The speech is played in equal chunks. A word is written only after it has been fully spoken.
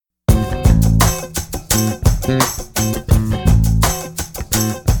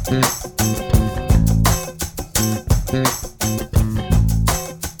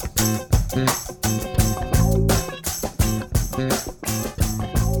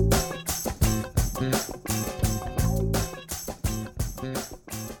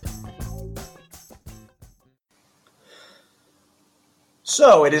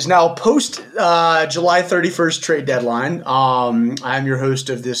So it is now post July 31st trade deadline. I'm your host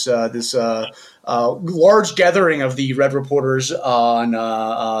of this large gathering of the Red reporters on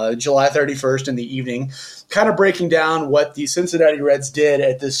July 31st in the evening, kind of breaking down what the Cincinnati Reds did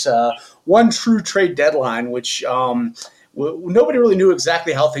at this one true trade deadline, which nobody really knew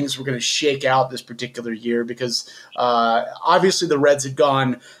exactly how things were going to shake out this particular year because obviously the Reds had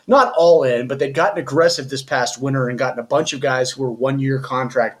gone not all in, but they'd gotten aggressive this past winter and gotten a bunch of guys who were one-year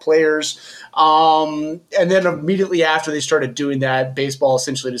contract players. And then immediately after they started doing that, baseball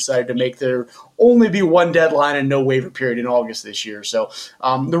essentially decided to make there only be one deadline and no waiver period in August this year. So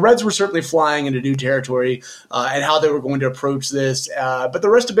the Reds were certainly flying into new territory and how they were going to approach this. But the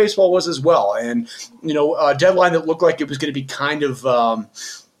rest of baseball was as well. And, a deadline that looked like it was going to be kind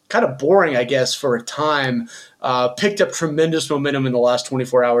of boring, I guess, for a time, picked up tremendous momentum in the last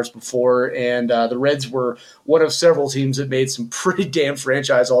 24 hours before, and the Reds were one of several teams that made some pretty damn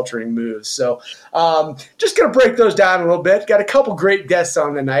franchise-altering moves. So just going to break those down a little bit. Got a couple great guests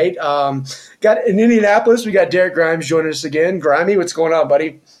on tonight. Got in Indianapolis, we got Derek Grimes joining us again. Grimey, what's going on,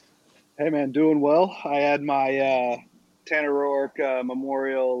 buddy? Hey, man, doing well. I had my Tanner Roark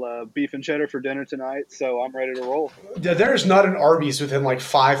memorial beef and cheddar for dinner tonight, so I'm ready to roll. There's not an Arby's within like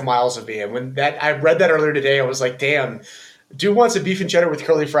 5 miles of me, and when I read that earlier today, I was like, damn, dude wants a beef and cheddar with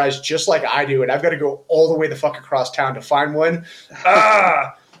curly fries just like I do, and I've got to go all the way the fuck across town to find one.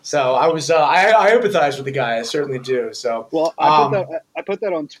 So I was I empathize with the guy. I certainly do. So well, I put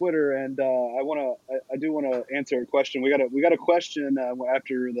that on Twitter, and I do want to answer a question. We got a question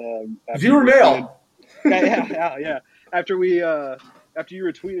after viewer mail. Yeah. After you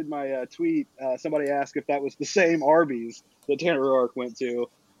retweeted my tweet, somebody asked if that was the same Arby's that Tanner Roark went to,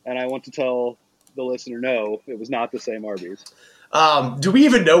 and I want to tell the listener no, it was not the same Arby's. Do we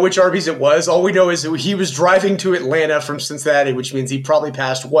even know which Arby's it was? All we know is that he was driving to Atlanta from Cincinnati, which means he probably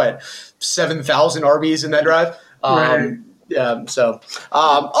passed, 7,000 Arby's in that drive? Right. Yeah, so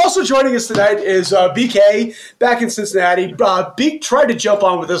also joining us tonight is BK back in Cincinnati. Beak tried to jump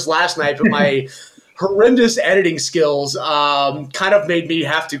on with us last night, but my horrendous editing skills kind of made me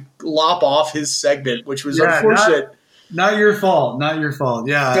have to lop off his segment, which was unfortunate. Not your fault.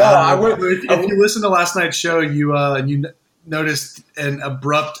 Yeah. If you listened to last night's show, you noticed an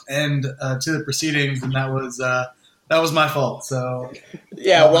abrupt end to the proceedings, and that was my fault. So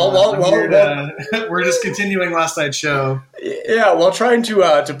yeah, we're just continuing last night's show. Yeah, while trying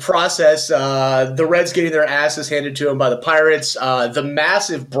to process the Reds getting their asses handed to them by the Pirates, the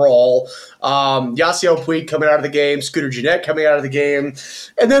massive brawl, Yasiel Puig coming out of the game, Scooter Gennett coming out of the game,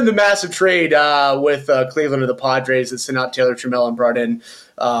 and then the massive trade with Cleveland and the Padres that sent out Taylor Trammell and brought in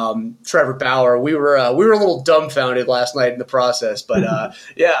Trevor Bauer. We were a little dumbfounded last night in the process, but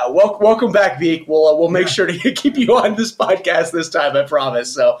yeah, welcome back, Beak. We'll make sure to keep you on this podcast this time, I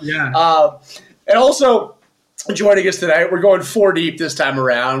promise. So yeah, and also joining us tonight, we're going 4 deep this time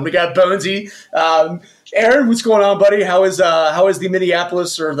around. We got Bonesy. Aaron, what's going on, buddy? How is the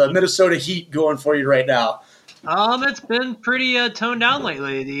Minneapolis or the Minnesota Heat going for you right now? It's been pretty toned down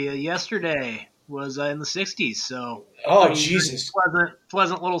lately. Yesterday was in the 60s, so Jesus,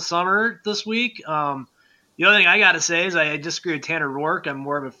 pleasant little summer this week. The other thing I got to say is I disagree with Tanner Roark. I'm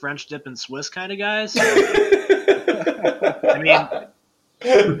more of a French dip and Swiss kind of guy. So, I mean,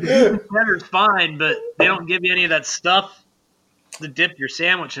 cheddar's fine, but they don't give you any of that stuff to dip your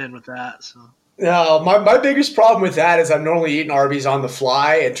sandwich in with that. So. No, my biggest problem with that is I'm normally eating Arby's on the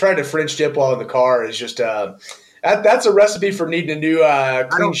fly, and trying to French dip while in the car is just that's a recipe for needing a new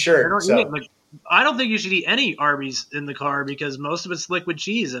clean shirt. I don't think you should eat any Arby's in the car because most of it's liquid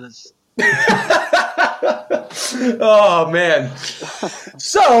cheese and it's. Oh man!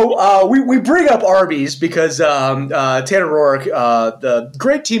 So we bring up Arby's because Tanner Roark, the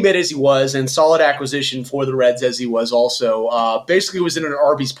great teammate as he was, and solid acquisition for the Reds as he was, also basically was in an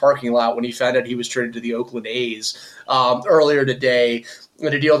Arby's parking lot when he found out he was traded to the Oakland A's earlier today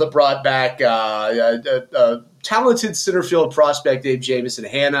in a deal that brought back a talented center field prospect named Jamison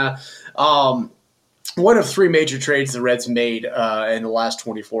Hanna. One of 3 major trades the Reds made in the last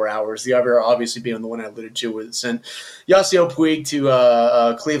 24 hours. The other obviously being the one I alluded to, was sent Yasiel Puig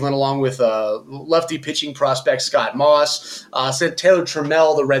to Cleveland along with lefty pitching prospect Scott Moss. Sent Taylor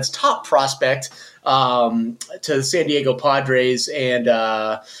Trammell, the Reds' top prospect, to the San Diego Padres, and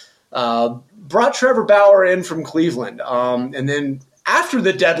brought Trevor Bauer in from Cleveland. And then after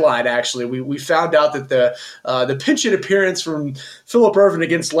the deadline, actually, we found out that the pinch hit appearance from Phillip Ervin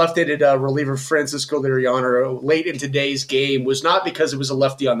against left-handed reliever Francisco Liriano late in today's game was not because it was a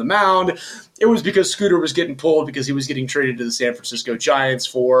lefty on the mound. It was because Scooter was getting pulled because he was getting traded to the San Francisco Giants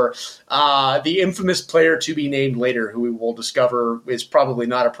for the infamous player to be named later, who we will discover is probably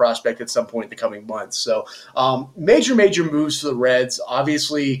not a prospect at some point in the coming months. So major moves for the Reds.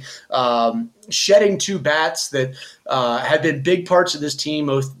 Obviously, shedding 2 bats that had been big parts of this team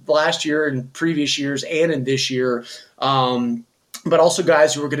both last year and previous years and in this year. But also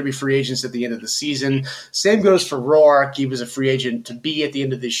guys who are going to be free agents at the end of the season. Same goes for Roark. He was a free agent to be at the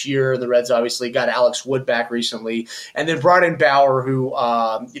end of this year. The Reds obviously got Alex Wood back recently and then brought in Bauer, who,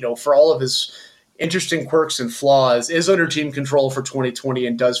 for all of his interesting quirks and flaws, is under team control for 2020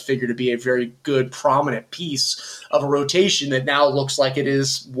 and does figure to be a very good, prominent piece of a rotation that now looks like it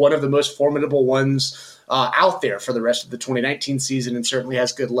is one of the most formidable ones out there for the rest of the 2019 season and certainly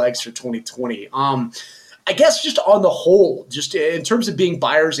has good legs for 2020. I guess just on the whole, just in terms of being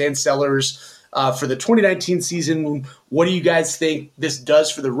buyers and sellers for the 2019 season, what do you guys think this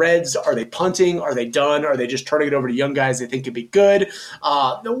does for the Reds? Are they punting? Are they done? Are they just turning it over to young guys they think could be good?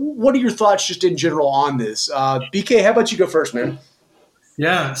 What are your thoughts just in general on this? BK, how about you go first, man?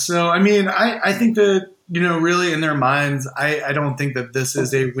 Yeah, so I mean, I think that, really in their minds, I don't think that this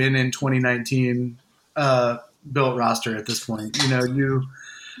is a win in 2019 built roster at this point.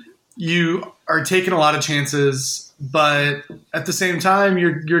 You are taking a lot of chances, but at the same time,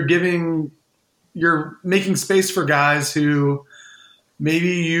 you're making space for guys who maybe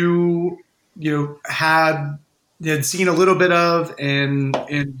you had seen a little bit of in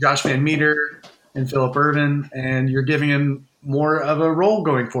Josh Van Meter and Phillip Ervin, and you're giving him more of a role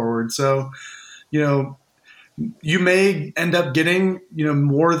going forward. So, you may end up getting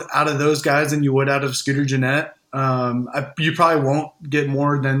more out of those guys than you would out of Scooter Gennett. You probably won't get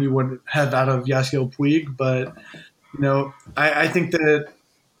more than you would have out of Yasiel Puig, but I think that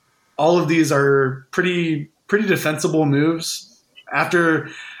all of these are pretty defensible moves after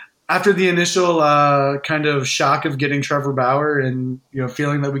the initial kind of shock of getting Trevor Bauer and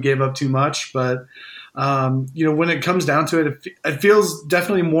feeling that we gave up too much. But when it comes down to it, it feels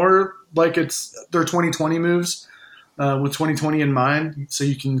definitely more like it's their 2020 moves with 2020 in mind, so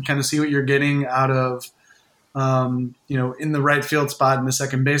you can kind of see what you're getting out of. In the right field spot and the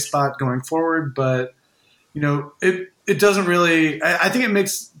second base spot going forward. But, it doesn't really – I think it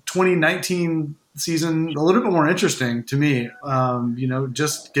makes 2019 season a little bit more interesting to me,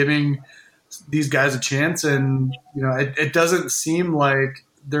 just giving these guys a chance. And, it doesn't seem like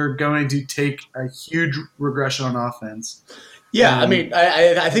they're going to take a huge regression on offense. Yeah, I mean,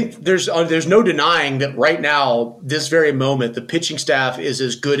 I think there's no denying that right now, this very moment, the pitching staff is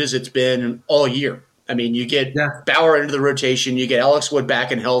as good as it's been all year. I mean, you get Bauer into the rotation. You get Alex Wood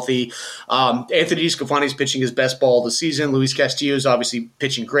back and healthy. Anthony DeSclafani's pitching his best ball of the season. Luis Castillo is obviously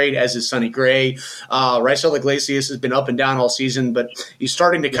pitching great, as is Sonny Gray. Yasiel Iglesias has been up and down all season, but he's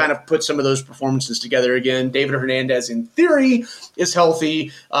starting to kind of put some of those performances together again. David Hernandez, in theory, is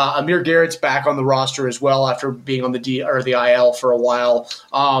healthy. Amir Garrett's back on the roster as well after being on the IL for a while.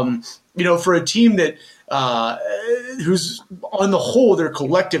 For a team that who's on the whole, their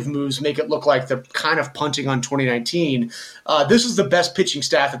collective moves make it look like they're kind of punting on 2019. This is the best pitching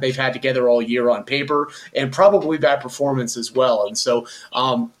staff that they've had together all year on paper, and probably by performance as well. And so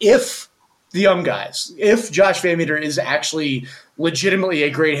if the young guys, if Josh Van Meter is actually legitimately a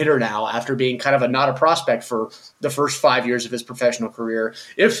great hitter now after being kind of not a prospect for the first 5 years of his professional career,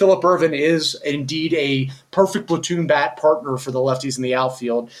 if Phillip Ervin is indeed a perfect platoon bat partner for the lefties in the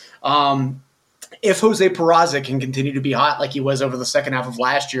outfield, if Jose Peraza can continue to be hot like he was over the second half of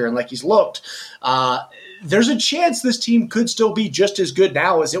last year and like he's looked, there's a chance this team could still be just as good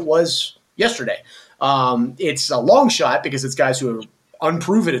now as it was yesterday. It's a long shot because it's guys who are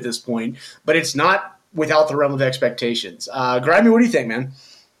unproven at this point, but it's not without the realm of expectations. Grimy, what do you think, man?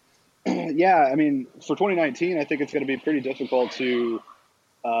 Yeah, I mean, for 2019, I think it's going to be pretty difficult to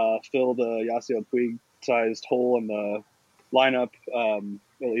fill the Yasiel Puig-sized hole in the lineup.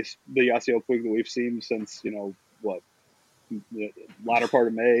 At least the Yasiel Puig that we've seen since, the latter part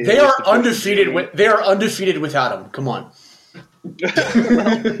of May. They are undefeated. They are undefeated without him. Come on. Well,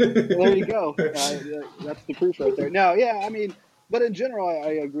 there you go. That's the proof right there. No, yeah, I mean, but in general,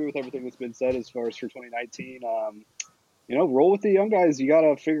 I agree with everything that's been said as far as for 2019. Roll with the young guys. You got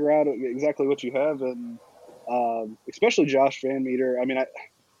to figure out exactly what you have, and especially Josh Van Meter. I mean,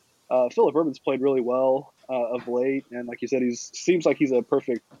 Phillip Ervin's played really well of late, and like you said, seems like he's a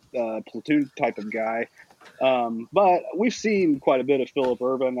perfect platoon type of guy. But we've seen quite a bit of Phillip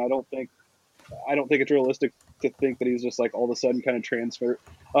Ervin. I don't think it's realistic to think that he's just like all of a sudden kind of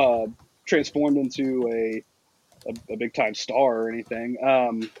transformed into a big time star or anything.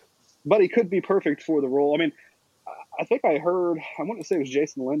 But he could be perfect for the role. I mean, I think I want to say it was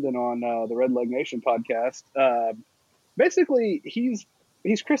Jason Linden on the Red Leg Nation podcast. Basically, he's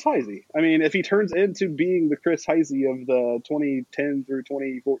Chris Heisey. I mean, if he turns into being the Chris Heisey of the 2010 through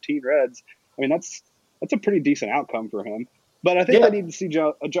 2014 Reds, I mean, that's a pretty decent outcome for him. But I think they need to see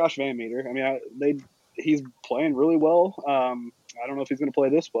Josh Van Meter. I mean, he's playing really well. I don't know if he's going to play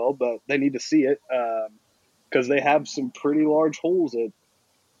this well, but they need to see it because they have some pretty large holes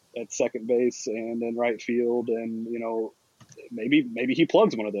at second base and in right field. And, maybe he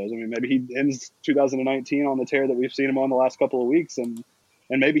plugs one of those. I mean, maybe he ends 2019 on the tear that we've seen him on the last couple of weeks, and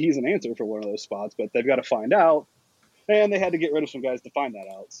maybe he's an answer for one of those spots. But they've got to find out. And they had to get rid of some guys to find that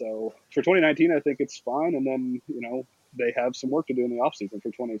out. So for 2019, I think it's fine. And then, they have some work to do in the offseason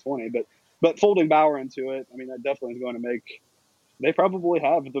for 2020. But folding Bauer into it, I mean, that definitely is going to make – they probably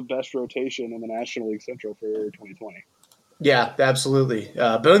have the best rotation in the National League Central for 2020. Yeah, absolutely.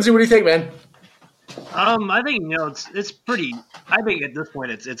 Bonesy, what do you think, man? I think, it's pretty – I think at this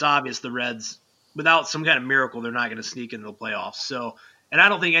point it's obvious the Reds, without some kind of miracle, they're not going to sneak into the playoffs. So – and I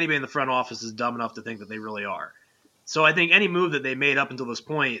don't think anybody in the front office is dumb enough to think that they really are. So I think any move that they made up until this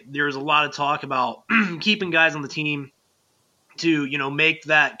point, there's a lot of talk about keeping guys on the team to, make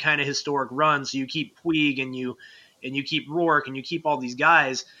that kind of historic run. So you keep Puig and you keep Roark and you keep all these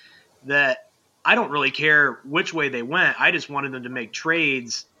guys that I don't really care which way they went. I just wanted them to make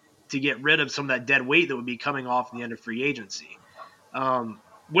trades to get rid of some of that dead weight that would be coming off at the end of free agency.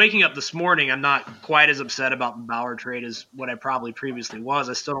 Waking up this morning, I'm not quite as upset about the Bauer trade as what I probably previously was.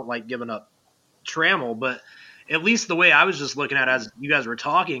 I still don't like giving up Trammell, but at least the way I was just looking at it as you guys were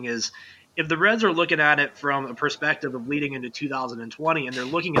talking is if the Reds are looking at it from a perspective of leading into 2020 and they're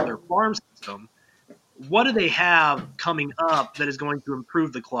looking at their farm system, what do they have coming up that is going to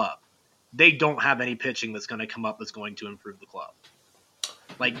improve the club? They don't have any pitching that's going to come up that's going to improve the club.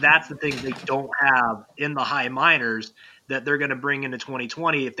 Like, that's the thing they don't have in the high minors that they're going to bring into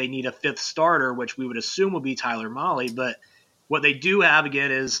 2020 if they need a fifth starter, which we would assume will be Tyler Mahle. But what they do have,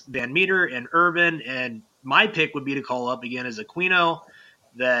 again, is Van Meter and Ervin, and my pick would be to call up again as Aquino,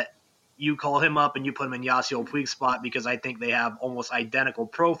 that you call him up and you put him in Yasiel Puig's spot because I think they have almost identical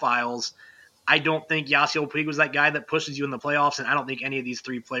profiles. I don't think Yasiel Puig was that guy that pushes you in the playoffs, and I don't think any of these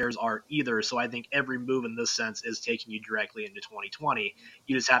three players are either. So I think every move in this sense is taking you directly into 2020.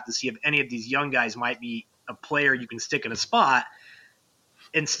 You just have to see if any of these young guys might be a player you can stick in a spot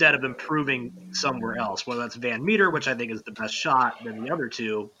instead of improving somewhere else, whether that's Van Meter, which I think is the best shot than the other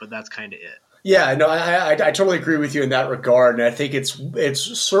two, but that's kind of it. Yeah, no, I totally agree with you in that regard, and I think it's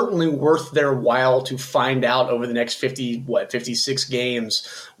certainly worth their while to find out over the next 56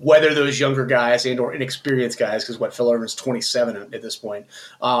 games whether those younger guys and or inexperienced guys, because Phil Ervin's 27 at this point,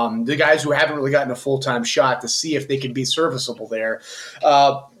 the guys who haven't really gotten a full-time shot, to see if they can be serviceable there.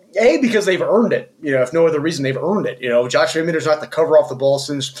 Because they've earned it. If no other reason, they've earned it. Josh Van Meter's not the cover off the ball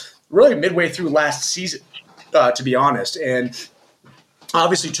since really midway through last season, to be honest, and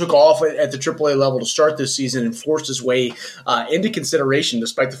obviously took off at the AAA level to start this season and forced his way into consideration,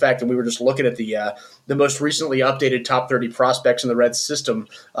 despite the fact that we were just looking at the most recently updated top 30 prospects in the Reds system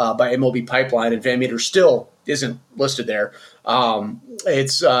by MLB Pipeline, and Van Meter still isn't listed there.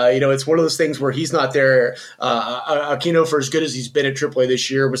 It's one of those things where he's not there. Aquino, for as good as he's been at AAA this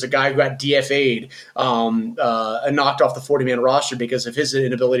year, was a guy who got DFA'd and knocked off the 40-man roster because of his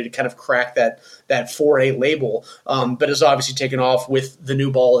inability to kind of crack that 4A label, but has obviously taken off with the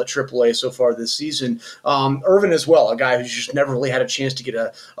new ball at AAA so far this season. Ervin as well, a guy who's just never really had a chance to get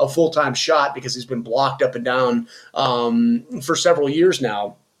a full-time shot because he's been blocked up and down for several years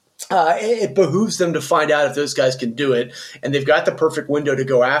now. It behooves them to find out if those guys can do it, and they've got the perfect window to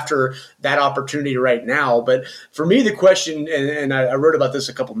go after that opportunity right now. But for me, the question, and I wrote about this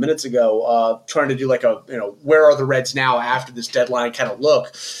a couple minutes ago, trying to do like where are the Reds now after this deadline kind of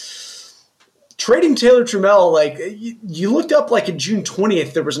look. Trading Taylor Trammell, you looked up in June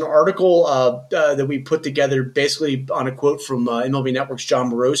 20th, there was an article that we put together basically on a quote from MLB Network's John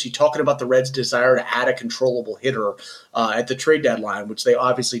Morosi talking about the Reds' desire to add a controllable hitter at the trade deadline, which they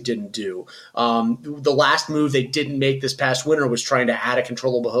obviously didn't do. The last move they didn't make this past winter was trying to add a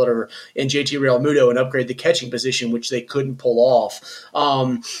controllable hitter in JT Realmuto and upgrade the catching position, which they couldn't pull off.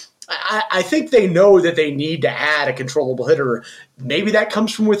 I think they know that they need to add a controllable hitter. Maybe that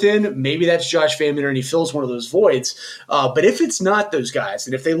comes from within. Maybe that's Josh Van Meter and he fills one of those voids. But if it's not those guys,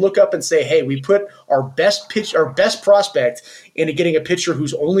 and if they look up and say, hey, we put our best prospect into getting a pitcher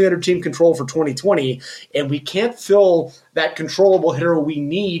who's only under team control for 2020, and we can't fill that controllable hitter we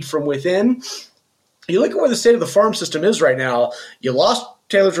need from within, you look at where the state of the farm system is right now. You lost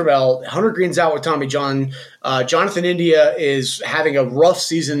Taylor Trammell, Hunter Green's out with Tommy John. Jonathan India is having a rough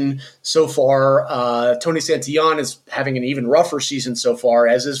season so far. Tony Santillan is having an even rougher season so far,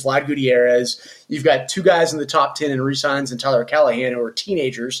 as is Vlad Gutierrez. You've got 2 guys in the top 10 in re-signs and Tyler Callahan, who are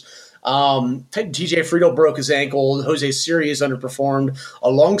teenagers. TJ Friedel broke his ankle. Jose Siri has underperformed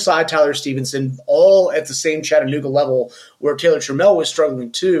alongside Tyler Stevenson, all at the same Chattanooga level where Taylor Trammell was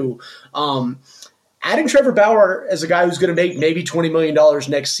struggling too. Adding Trevor Bauer as a guy who's going to make maybe $20 million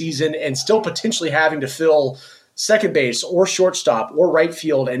next season and still potentially having to fill second base or shortstop or right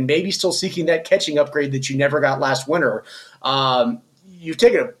field and maybe still seeking that catching upgrade that you never got last winter. You've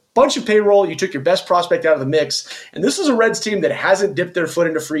taken a bunch of payroll. You took your best prospect out of the mix. And this is a Reds team that hasn't dipped their foot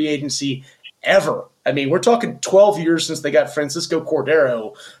into free agency ever. I mean, we're talking 12 years since they got Francisco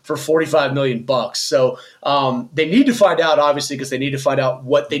Cordero for $45 million. So they need to find out, obviously, because they need to find out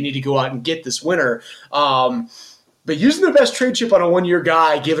what they need to go out and get this winter. But using the best trade chip on a one-year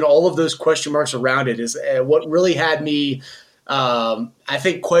guy, given all of those question marks around it, is what really had me, I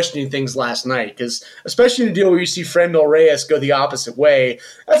think, questioning things last night. Because especially in a deal where you see Franmil Reyes go the opposite way,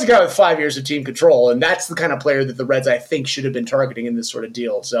 that's a guy with 5 years of team control, and that's the kind of player that the Reds, I think, should have been targeting in this sort of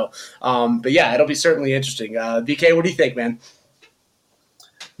deal. So, but yeah, it'll be certainly interesting. BK, what do you think, man?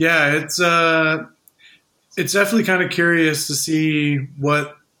 Yeah, it's definitely kind of curious to see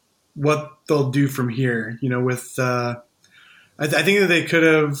what they'll do from here. You know, with I think that they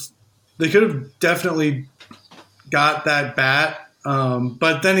could have definitely got that bat,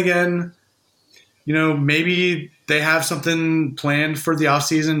 but then again, you know, maybe they have something planned for the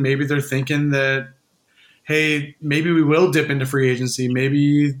offseason. Maybe they're thinking that, hey, maybe we will dip into free agency.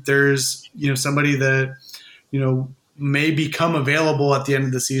 Maybe there's, you know, somebody that, you know, may become available at the end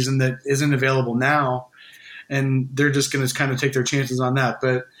of the season that isn't available now, and they're just going to kind of take their chances on that.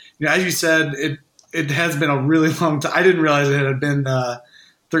 But, you know, as you said, it has been a really long time. I didn't realize it had been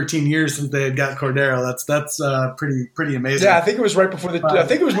 13 years since they had got Cordero. That's pretty amazing. Yeah, I think it was right before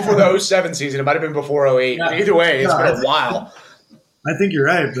the 07 season. It might have been before 08. Yeah, either way, it's been a while. I think you're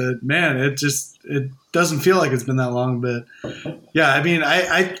right, but man, it doesn't feel like it's been that long. But yeah, I mean,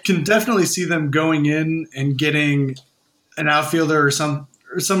 I can definitely see them going in and getting an outfielder or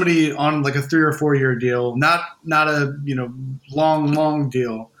somebody on like a 3 or 4 year deal, not a, you know, long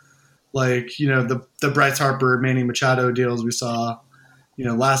deal like, you know, the Bryce Harper, Manny Machado deals we saw, you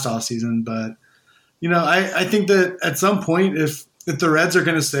know, last offseason. But, you know, I think that at some point, if the Reds are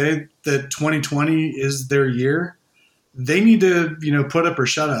going to say that 2020 is their year, they need to, you know, put up or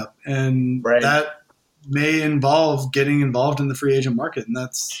shut up. And that may involve getting involved in the free agent market. And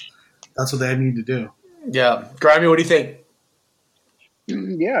that's what they need to do. Yeah. Grimy, what do you think?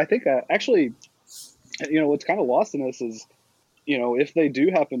 Yeah, I think actually, you know, what's kind of lost in this is, you know, if they do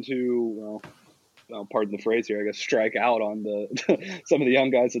happen to, well, pardon the phrase here, I guess, strike out on some of the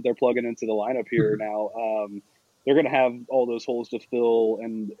young guys that they're plugging into the lineup here now, they're going to have all those holes to fill,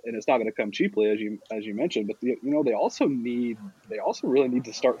 and it's not going to come cheaply, as you mentioned. But you know, they also really need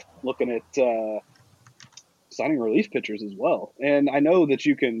to start looking at signing relief pitchers as well. And I know that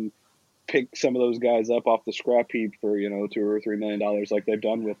you can pick some of those guys up off the scrap heap for, you know, $2 or $3 million like they've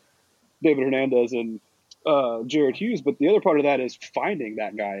done with David Hernandez and Jared Hughes. But the other part of that is finding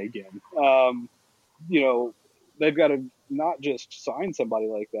that guy again. You know, they've got to not just sign somebody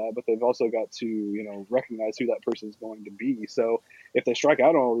like that, but they've also got to, you know, recognize who that person is going to be. So if they strike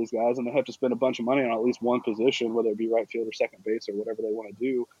out on all these guys and they have to spend a bunch of money on at least one position, whether it be right field or second base or whatever they want to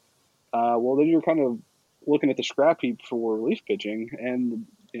do, well, then you're kind of looking at the scrap heap for relief pitching. And,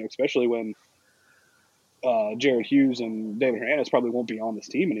 you know, especially when Jared Hughes and David Hernandez probably won't be on this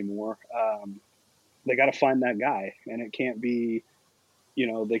team anymore, they got to find that guy. And it can't be, you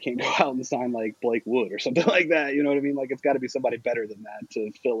know, they can't go out and sign like Blake Wood or something like that. You know what I mean? Like, it's got to be somebody better than that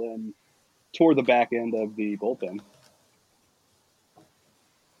to fill in toward the back end of the bullpen.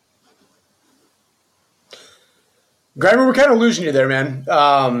 Grimer, we're kind of losing you there, man.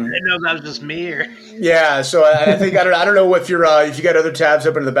 I didn't know if that was just me or. Yeah, so I think I don't know if if you got other tabs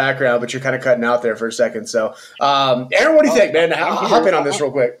open in the background, but you're kind of cutting out there for a second. So, Aaron, what do you think, man? Hop in on this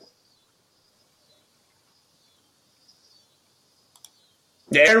real quick.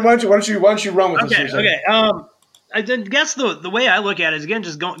 Yeah, Aaron, why don't you run with this? Okay. I guess the way I look at it is, again,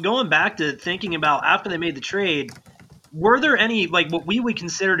 just going back to thinking about after they made the trade, were there any, like, what we would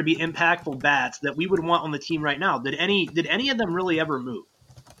consider to be impactful bats that we would want on the team right now? Did any of them really ever move?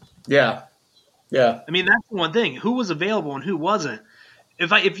 Yeah. I mean, that's the one thing. Who was available and who wasn't?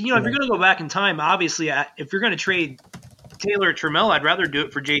 If you're going to go back in time, obviously, if you're going to trade Taylor or Trammell, I'd rather do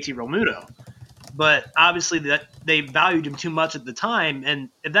it for JT Realmuto. But obviously, that they valued him too much at the time. And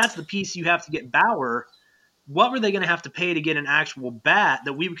if that's the piece you have to get Bauer, what were they going to have to pay to get an actual bat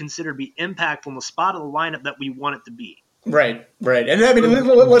that we would consider to be impactful in the spot of the lineup that we want it to be? Right. And I mean,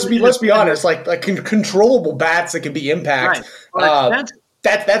 let's be honest. Like controllable bats that can be impact. Right.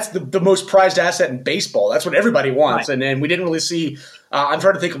 That's the most prized asset in baseball. That's what everybody wants. Right. And we didn't really see. I'm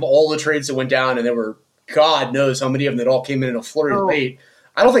trying to think of all the trades that went down, and there were God knows how many of them that all came in a flurry of late.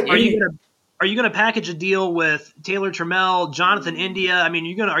 I don't think Are you going to package a deal with Taylor Trammell, Jonathan India? I mean,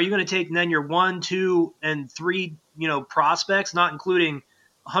 are you going to take then your 1, 2, and 3, prospects, not including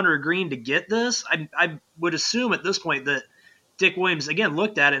Hunter Green, to get this? I would assume at this point that Dick Williams again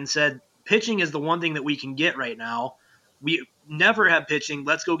looked at it and said, pitching is the one thing that we can get right now. We never have pitching.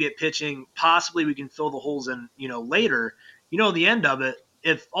 Let's go get pitching. Possibly we can fill the holes in, later. The end of it,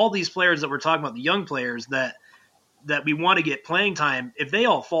 if all these players that we're talking about, the young players that we want to get playing time, if they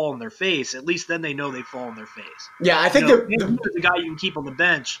all fall on their face, at least then they know they fall on their face. Yeah, I think the guy you can keep on the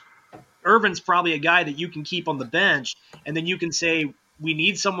bench. Irvin's probably a guy that you can keep on the bench, and then you can say, we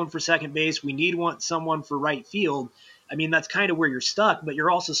need someone for second base. We want someone for right field. I mean, that's kind of where you're stuck, but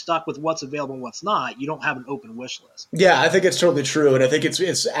you're also stuck with what's available and what's not. You don't have an open wish list. Yeah, I think it's totally true, and I think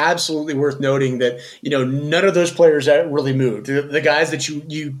it's absolutely worth noting that none of those players really moved. The guys that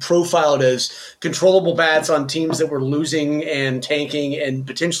you profiled as controllable bats on teams that were losing and tanking and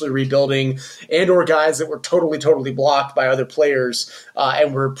potentially rebuilding, and or guys that were totally blocked by other players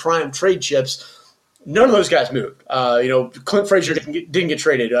and were prime trade chips. None of those guys moved. Clint Frazier didn't get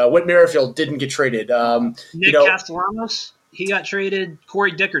traded. Whit Merrifield didn't get traded. Nick Castellanos, he got traded.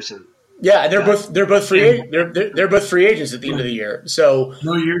 Corey Dickerson. Yeah, they're both free. They're both free agents at the end of the year. So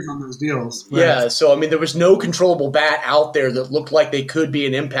no years on those deals. Right? Yeah. So I mean, there was no controllable bat out there that looked like they could be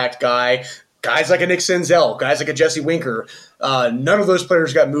an impact guy. Guys like a Nick Senzel, guys like a Jesse Winker, none of those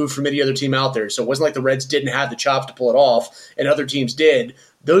players got moved from any other team out there. So it wasn't like the Reds didn't have the chops to pull it off, and other teams did.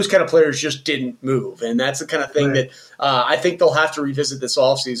 Those kind of players just didn't move. And that's the kind of thing that I think they'll have to revisit this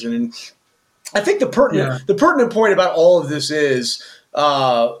offseason. And I think the pertinent point about all of this is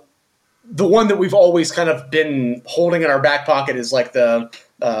the one that we've always kind of been holding in our back pocket is like the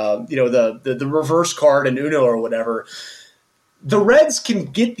reverse card in Uno or whatever. The Reds can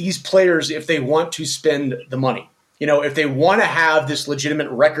get these players if they want to spend the money. If they want to have this legitimate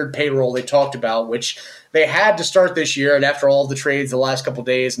record payroll they talked about, which they had to start this year, and after all the trades the last couple of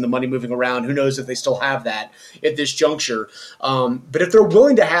days and the money moving around, who knows if they still have that at this juncture. But if they're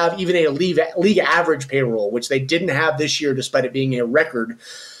willing to have even a league average payroll, which they didn't have this year despite it being a record,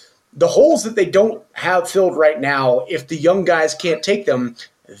 the holes that they don't have filled right now, if the young guys can't take them,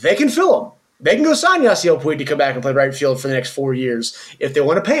 they can fill them. They can go sign Yasiel Puig to come back and play right field for the next 4 years if they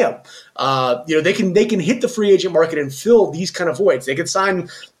want to pay him. They can hit the free agent market and fill these kind of voids. They could sign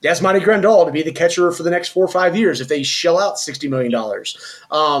Yasmani Grandal to be the catcher for the next 4 or 5 years if they shell out $60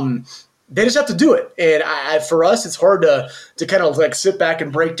 million. They just have to do it. And for us, it's hard to kind of like sit back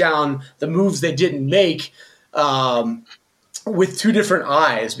and break down the moves they didn't make with two different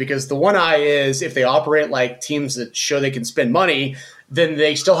eyes, because the one eye is if they operate like teams that show they can spend money, then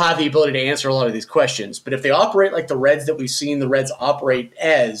they still have the ability to answer a lot of these questions. But if they operate like the Reds that we've seen the Reds operate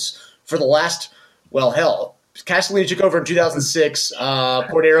as for the last, Castellini took over in 2006,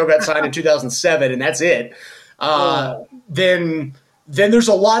 Cordero got signed in 2007, and that's it. Then there's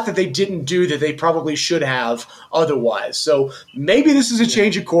a lot that they didn't do that they probably should have otherwise. So maybe this is a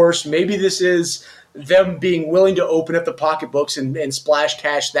change of course. Maybe this is them being willing to open up the pocketbooks and splash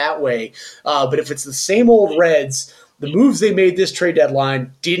cash that way. But if it's the same old Reds, the moves they made this trade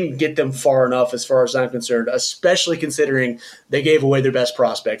deadline didn't get them far enough as far as I'm concerned, especially considering they gave away their best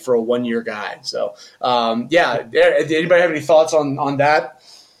prospect for a one-year guy. So, did anybody have any thoughts on that?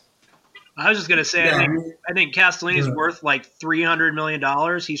 I was just going to say, I think Castellini's worth like $300 million.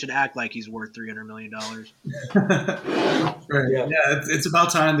 He should act like he's worth $300 million. Right. Yeah, it's about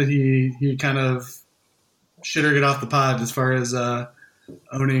time that he kind of shit or get off the pod as far as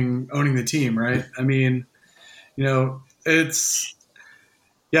owning the team, right? I mean, I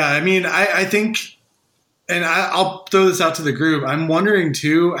think, and I'll throw this out to the group. I'm wondering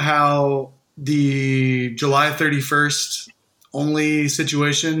too how the July 31st only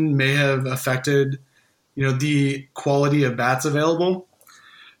situation may have affected, the quality of bats available,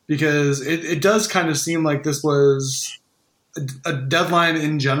 because it does kind of seem like this was a deadline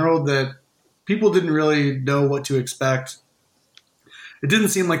in general that people didn't really know what to expect. It didn't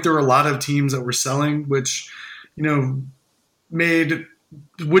seem like there were a lot of teams that were selling, which is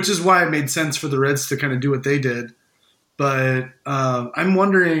why it made sense for the Reds to kind of do what they did. But I'm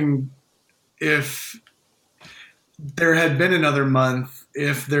wondering if there had been another month,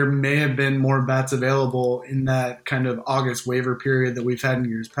 if there may have been more bats available in that kind of August waiver period that we've had in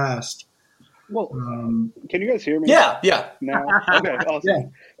years past. Well, can you guys hear me? Yeah. Now, okay, awesome. Yeah.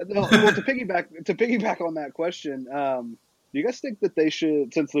 Well, to piggyback on that question, do you guys think that they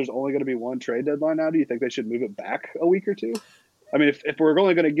should, since there's only going to be one trade deadline now, do you think they should move it back a week or two? I mean, if we're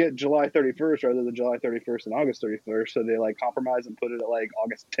only going to get July 31st rather than July 31st and August 31st, so they like compromise and put it at like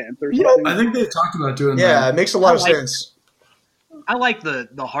August 10th or something? I think they've talked about doing that. Yeah, it makes a lot of sense. I like the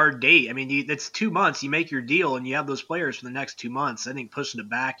hard date. I mean, it's 2 months. You make your deal, and you have those players for the next 2 months. I think pushing it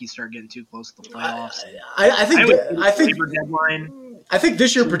back, you start getting too close to the playoffs. I think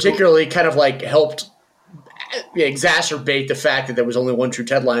this year particularly kind of like helped exacerbate the fact that there was only one true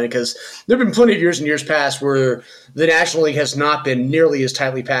deadline, because there have been plenty of years and years past where the National League has not been nearly as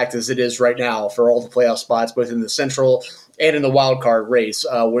tightly packed as it is right now for all the playoff spots, both in the Central and in the wild card race,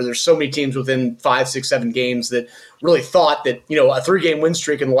 where there's so many teams within 5, 6, 7 games that really thought that a 3-game win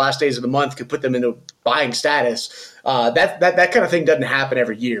streak in the last days of the month could put them into buying status. That kind of thing doesn't happen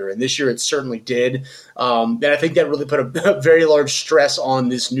every year, and this year it certainly did. And I think that really put a very large stress on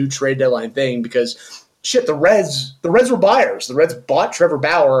this new trade deadline thing, because the Reds were buyers. The Reds bought Trevor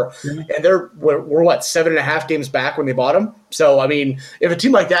Bauer, and we're 7.5 games back when they bought him. So, I mean, if a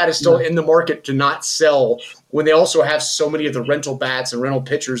team like that is still in the market to not sell when they also have so many of the rental bats and rental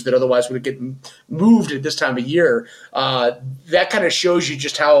pitchers that otherwise would get moved at this time of year, that kind of shows you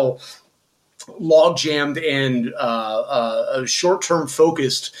just how log-jammed and short-term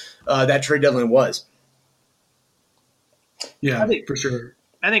focused that trade deadline was. Yeah, for sure.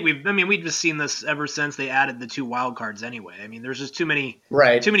 I think we've just seen this ever since they added the 2 wild cards anyway. I mean, there's just too many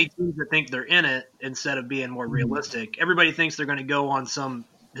teams that think they're in it instead of being more realistic. Everybody thinks they're going to go on some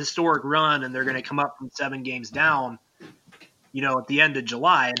historic run and they're going to come up from 7 games down, at the end of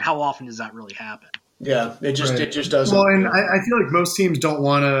July. And how often does that really happen? Yeah, it just doesn't. Well, and I feel like most teams don't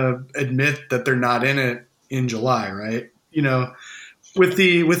want to admit that they're not in it in July, right? With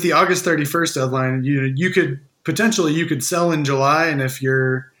the August 31st deadline, you could sell in July, and if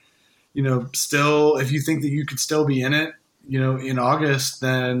you're, if you think that you could still be in it, in August,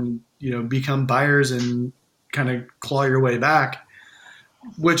 then, become buyers and kind of claw your way back,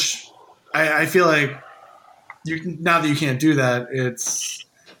 which I feel like now that you can't do that,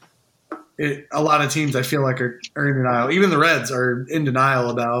 a lot of teams I feel like are in denial. Even the Reds are in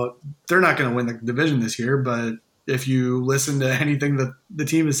denial about they're not going to win the division this year, but if you listen to anything that the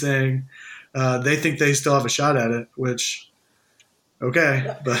team is saying, they think they still have a shot at it, which,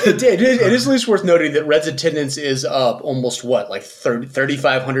 okay. But it is at least worth noting that Reds attendance is up almost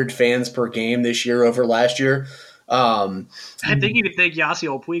 3,500 fans per game this year over last year. I think you could thank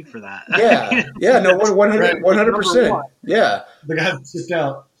Yasiel Puig for that. Yeah, no, 100%. Yeah. The guy that shipped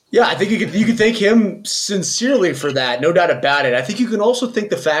out. Yeah, I think you could thank him sincerely for that, no doubt about it. I think you can also thank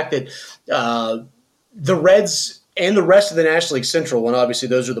the fact that the Reds and the rest of the National League Central, and obviously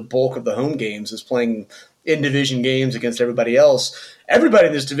those are the bulk of the home games, is playing in-division games against everybody else. Everybody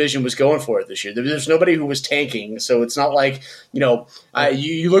in this division was going for it this year. There's nobody who was tanking, so it's not like,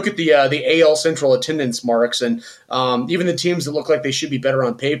 you look at the AL Central attendance marks, and even the teams that look like they should be better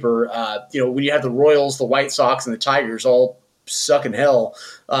on paper, when you have the Royals, the White Sox, and the Tigers all sucking hell,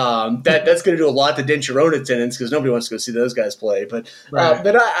 that's going to do a lot to dent your own attendance, because nobody wants to go see those guys play. But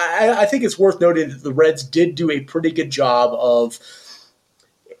I think it's worth noting that the Reds did do a pretty good job of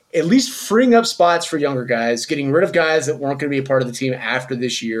at least freeing up spots for younger guys, getting rid of guys that weren't going to be a part of the team after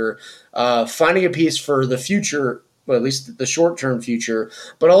this year, finding a piece for the future, well, at least the short-term future,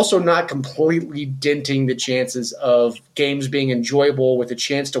 but also not completely denting the chances of games being enjoyable with a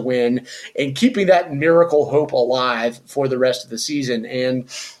chance to win, and keeping that miracle hope alive for the rest of the season. And,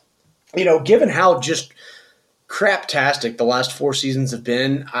 given how just craptastic the last 4 seasons have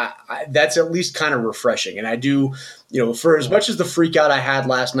been, that's at least kind of refreshing. And I do, for as much as the freak out I had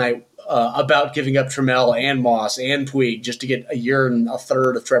last night about giving up Trammell and Moss and Puig just to get a year and a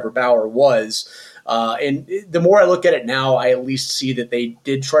third of Trevor Bauer was – and the more I look at it now, I at least see that they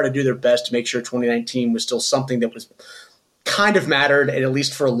did try to do their best to make sure 2019 was still something that was kind of mattered, and at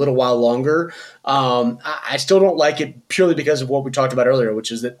least for a little while longer. I still don't like it purely because of what we talked about earlier,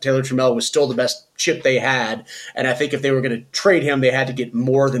 which is that Taylor Trammell was still the best chip they had. And I think if they were going to trade him, they had to get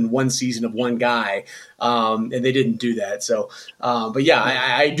more than one season of one guy. And they didn't do that. So, but yeah,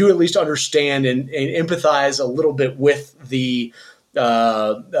 I do at least understand and empathize a little bit with the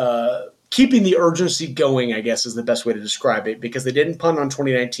keeping the urgency going, I guess, is the best way to describe it, because they didn't punt on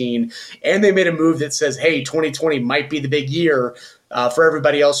 2019, and they made a move that says, hey, 2020 might be the big year for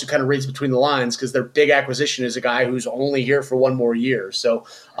everybody else who kind of reads between the lines, because their big acquisition is a guy who's only here for one more year. So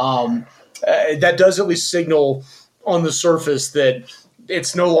that does at least signal on the surface that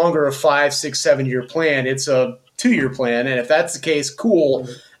it's no longer a 5, 6, 7 year plan. It's a 2-year plan. And if that's the case, cool.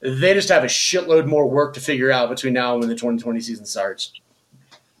 They just have a shitload more work to figure out between now and when the 2020 season starts.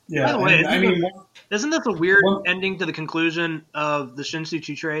 Yeah. By the way, isn't this a weird ending to the conclusion of the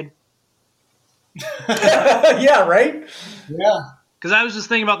Shin-Soo-Choo trade? Yeah, right? Yeah. Because I was just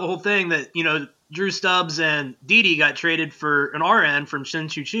thinking about the whole thing that, Drew Stubbs and Didi got traded for an RN from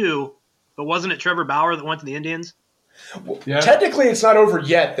Shin-Soo-Choo, but wasn't it Trevor Bauer that went to the Indians? Yeah. Technically, it's not over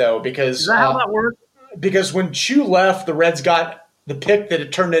yet, though, because is that how that worked? Because when Chu left, the Reds got the pick that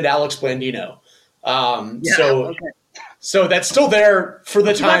had turned into Alex Blandino. So that's still there for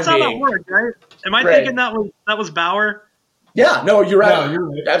the time being. That's how that worked, right? Am I thinking that was Bauer? Yeah, no, you're right. No, you're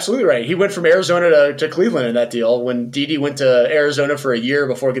right. Absolutely right. He went from Arizona to Cleveland in that deal when Didi went to Arizona for a year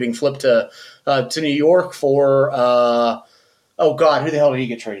before getting flipped to New York for who the hell did he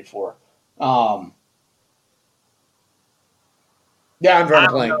get traded for? Yeah, I'm drawing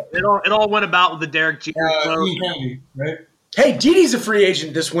a blank. It all went about with the Derek Jeter right? Hey, Didi's a free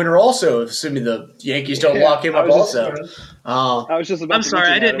agent this winter also, assuming the Yankees don't lock him up also. I'm sorry,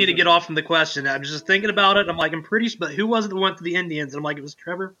 I didn't mean to get off from the question. I was just thinking about it. I'm like, I'm pretty sure, but who was it that went to the Indians? And I'm like, it was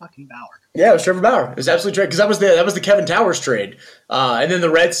Trevor fucking Bauer. Yeah, it was Trevor Bauer. It was absolutely true, because that was the Kevin Towers trade. And then the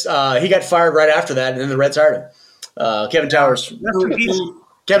Reds, he got fired right after that, and then the Reds hired him. Kevin Towers.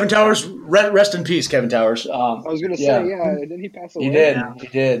 Kevin Towers, rest in peace, Kevin Towers. I was going to say, didn't he pass away? He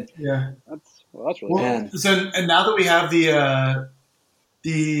did. Yeah. That's really cool. So, and now that we have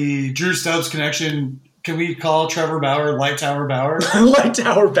the Drew Stubbs connection, can we call Trevor Bauer Light Tower Bauer? Light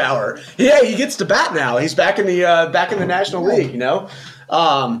Tower Bauer. Yeah, he gets to bat now. He's back in the National League.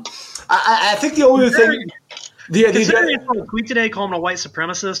 I think the only thing. Considering a tweet today calling him a white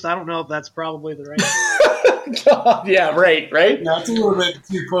supremacist, I don't know if that's probably the right. God, yeah, right. Yeah, it's a little bit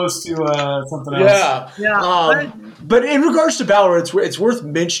too close to something else. Yeah. But in regards to Bauer, it's worth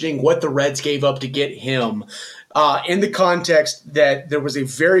mentioning what the Reds gave up to get him. In the context that there was a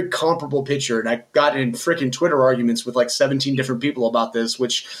very comparable pitcher, and I got in freaking Twitter arguments with like 17 different people about this,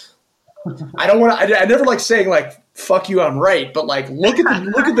 which I don't want to. I never like saying like "fuck you, I'm right," but like look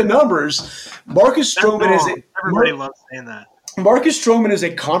at the numbers. Marcus Stroman everybody loves saying that. Marcus Stroman is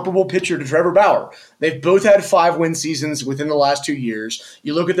a comparable pitcher to Trevor Bauer. They've both had 5-win seasons within the last 2 years.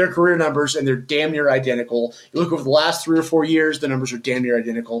 You look at their career numbers, and they're damn near identical. You look over the last 3 or 4 years, the numbers are damn near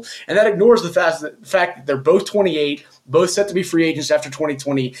identical. And that ignores the fact that they're both 28, both set to be free agents after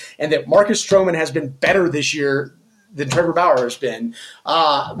 2020, and that Marcus Stroman has been better this year than Trevor Bauer has been.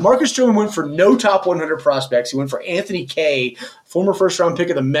 Marcus Stroman went for no top 100 prospects. He went for Anthony Kay, former first-round pick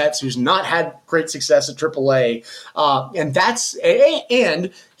of the Mets, who's not had great success at AAA.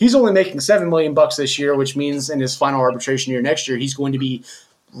 And he's only making $7 million this year, which means in his final arbitration year next year, he's going to be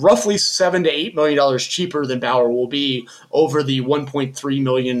roughly $7 to $8 million cheaper than Bauer will be over the $1.3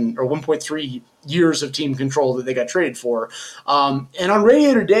 million or 1.3 years of team control that they got traded for. And on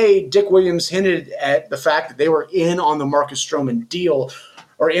Radio Today, Dick Williams hinted at the fact that they were in on the Marcus Stroman deal,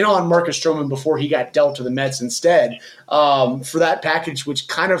 or in on Marcus Stroman before he got dealt to the Mets instead, for that package, which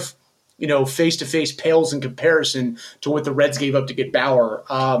kind of, face-to-face pales in comparison to what the Reds gave up to get Bauer.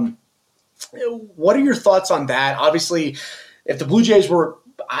 What are your thoughts on that? Obviously, if the Blue Jays were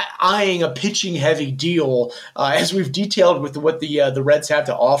eyeing a pitching-heavy deal, as we've detailed with what the Reds have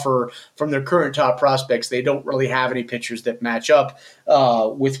to offer from their current top prospects, they don't really have any pitchers that match up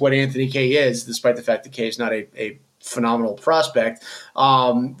with what Anthony Kay is, despite the fact that Kay is not a phenomenal prospect.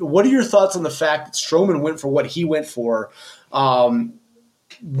 What are your thoughts on the fact that Stroman went for what he went for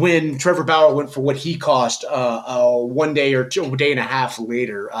when Trevor Bauer went for what he cost 1 day or a day and a half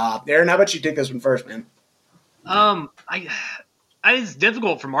later? Aaron, how about you take this one first, man? It's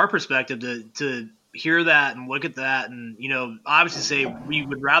difficult from our perspective to hear that and look at that and, obviously say we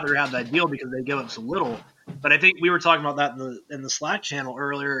would rather have that deal because they give up so little. But I think we were talking about that in the Slack channel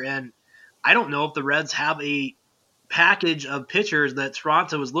earlier, and I don't know if the Reds have a package of pitchers that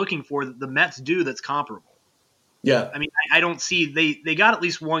Toronto is looking for that the Mets do that's comparable. Yeah. I mean, I don't see they got at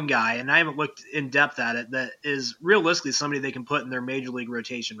least one guy, and I haven't looked in depth at it, that is realistically somebody they can put in their major league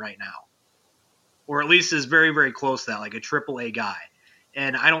rotation right now. Or at least is very, very close to that, like a AAA guy.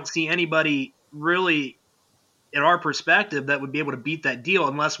 And I don't see anybody really, in our perspective, that would be able to beat that deal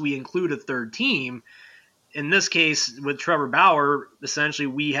unless we include a third team. In this case, with Trevor Bauer, essentially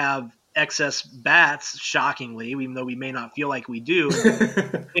we have excess bats, shockingly, even though we may not feel like we do.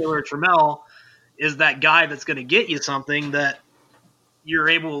 Taylor Trammell is that guy that's going to get you something that you're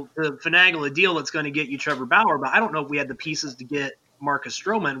able to finagle a deal that's going to get you Trevor Bauer. But I don't know if we had the pieces to get Marcus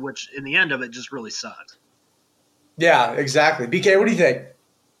Stroman, which in the end of it just really sucked. Yeah, exactly. BK, what do you think?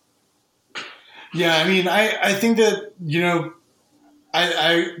 Yeah, I mean, I think that,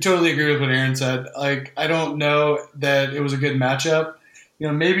 I totally agree with what Aaron said. Like, I don't know that it was a good matchup.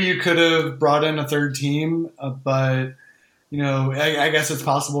 Maybe you could have brought in a third team, but, I guess it's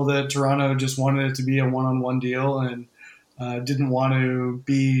possible that Toronto just wanted it to be a one-on-one deal and didn't want to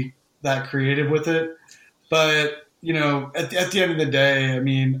be that creative with it. But, at the end of the day, I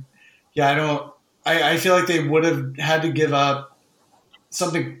mean, yeah, I feel like they would have had to give up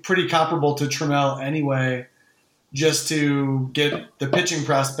something pretty comparable to Trammell anyway, just to get the pitching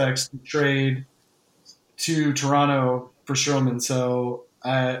prospects to trade to Toronto for Stroman. So,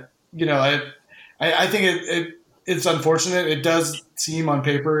 I think it's unfortunate. It does seem on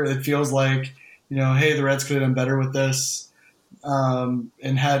paper, it feels like, hey, the Reds could have done better with this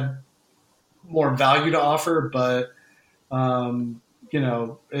and had more value to offer, but,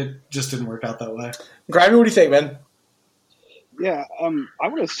 it just didn't work out that way. Grimy, what do you think, man? Yeah, I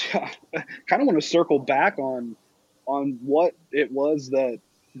want to kind of want to circle back on what it was that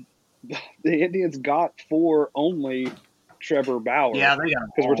the Indians got for only Trevor Bauer. Yeah, they got,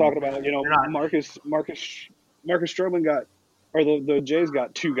 because we're talking about Marcus Stroman got, or the Jays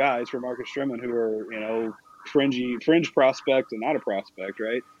got two guys for Marcus Stroman who are fringe prospect and not a prospect,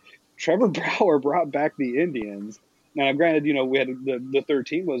 right? Trevor Bauer brought back the Indians. Now, granted, we had the third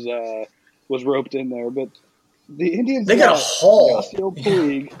team was roped in there, but the Indians got a haul. Yasiel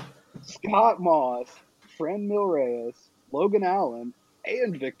Puig, Scott Moss, Franmil Reyes, Logan Allen,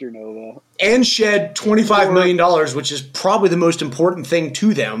 and Victor Nova. And shed $25 million, which is probably the most important thing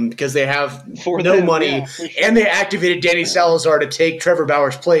to them because they have no money. Yeah, sure. And they activated Danny Salazar to take Trevor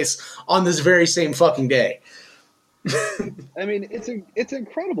Bauer's place on this very same fucking day. I mean, it's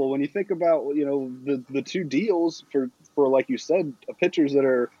incredible when you think about, the two deals for like you said, pitchers that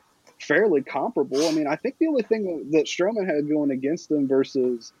are fairly comparable. I mean, I think the only thing that Stroman had going against him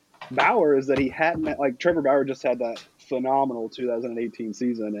versus Bauer is that he hadn't, like, Trevor Bauer just had that phenomenal 2018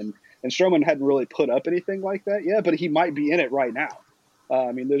 season, and Stroman hadn't really put up anything like that yet, but he might be in it right now.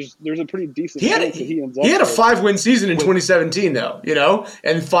 I mean, there's a pretty decent chance that he ends up. He had a 5-win season in 2017, though,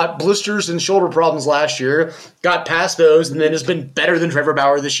 and fought blisters and shoulder problems last year, got past those, and then has been better than Trevor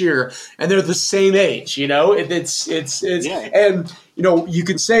Bauer this year. And they're the same age, and you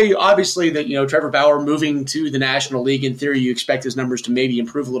can say obviously that Trevor Bauer moving to the National League, in theory, you expect his numbers to maybe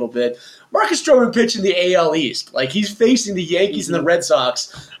improve a little bit. Marcus Stroman pitched in the AL East, like he's facing the Yankees and the Red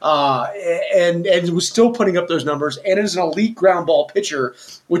Sox, and was still putting up those numbers, and is an elite ground ball pitcher,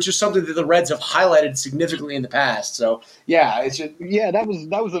 which is something that the Reds have highlighted significantly in the past. So yeah, that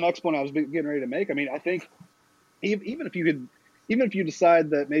was the next point I was getting ready to make. I mean, I think even if you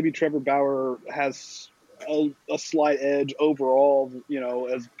decide that maybe Trevor Bauer has a slight edge overall,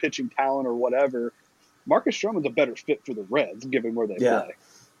 as pitching talent or whatever, Marcus Stroman's a better fit for the Reds, given where they play.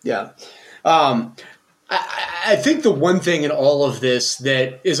 Yeah. I think the one thing in all of this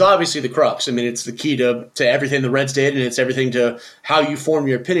that is obviously the crux, I mean, it's the key to everything the Reds did, and it's everything to how you form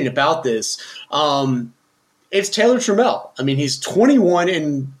your opinion about this. It's Taylor Trammell. I mean, he's 21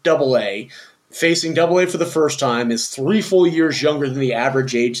 in Double-A, facing Double-A for the first time, is 3 full years younger than the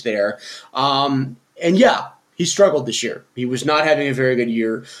average age there. And yeah, he struggled this year. He was not having a very good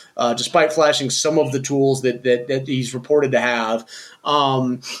year, despite flashing some of the tools that he's reported to have.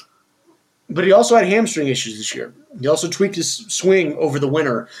 But he also had hamstring issues this year. He also tweaked his swing over the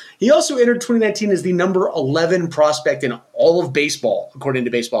winter. He also entered 2019 as the number 11 prospect in all of baseball, according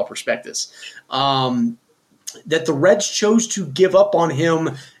to Baseball Prospectus. That the Reds chose to give up on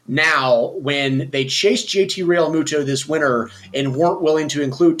him now when they chased JT Realmuto this winter and weren't willing to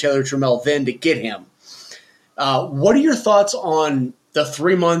include Taylor Trammell then to get him. What are your thoughts on the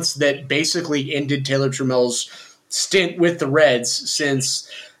 3 months that basically ended Taylor Trammell's stint with the Reds, since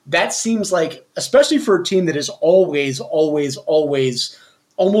that seems like, especially for a team that is always,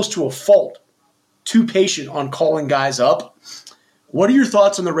 almost to a fault, too patient on calling guys up? What are your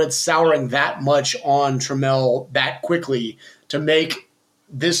thoughts on the Reds souring that much on Trammell that quickly to make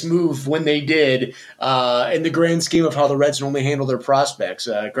this move when they did in the grand scheme of how the Reds normally handle their prospects?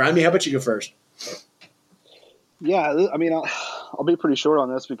 Grimy, how about you go first? Yeah, I mean, I'll be pretty short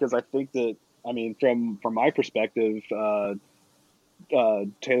on this because I think that, I mean, from my perspective, Taylor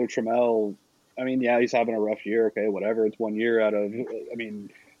Trammell, I mean, yeah, he's having a rough year. Okay, whatever. It's 1 year out of, I mean,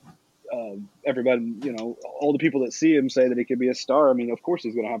 everybody, all the people that see him say that he could be a star. I mean, of course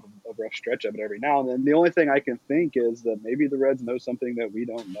he's going to have rough stretch of it every now and then. The only thing I can think is that maybe the Reds know something that we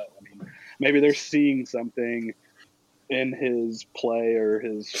don't know. I mean, maybe they're seeing something in his play or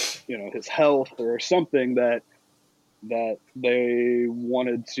his health or something that they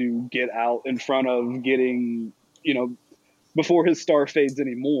wanted to get out in front of getting, before his star fades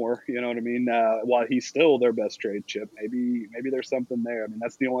anymore, you know what I mean? While he's still their best trade chip, maybe there's something there. I mean,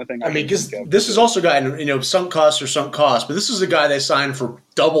 that's the only thing. Because this is also a guy, sunk costs, but this is a guy they signed for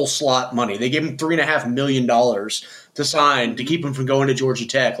double slot money. They gave him $3.5 million to sign to keep him from going to Georgia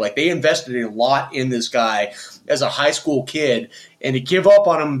Tech. Like, they invested a lot in this guy as a high school kid, and to give up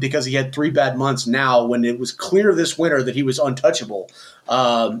on him because he had 3 bad months now when it was clear this winter that he was untouchable.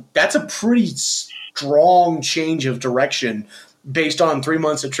 That's a pretty strong change of direction based on 3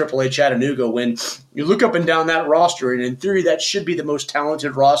 months at AAA Chattanooga, when you look up and down that roster, and in theory that should be the most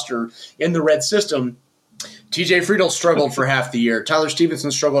talented roster in the Red system. TJ Friedel struggled for half the year. Tyler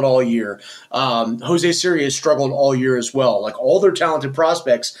Stevenson struggled all year. Jose Sirius struggled all year as well. Like, all their talented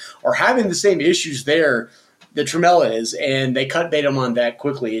prospects are having the same issues there that Trammell is, and they cut bait him on that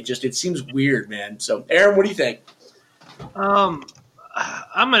quickly. It seems weird, man. So, Aaron, what do you think?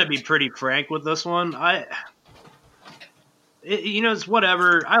 I'm going to be pretty frank with this one. It's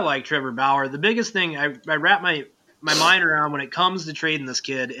whatever. I like Trevor Bauer. The biggest thing I wrap my mind around when it comes to trading this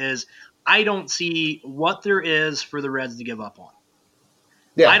kid is I don't see what there is for the Reds to give up on.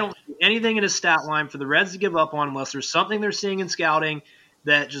 Yeah. I don't see anything in his stat line for the Reds to give up on unless there's something they're seeing in scouting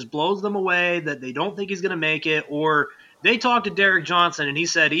that just blows them away, that they don't think he's going to make it, or they talked to Derek Johnson and he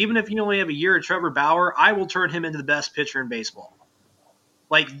said, even if you only have a year at Trevor Bauer, I will turn him into the best pitcher in baseball.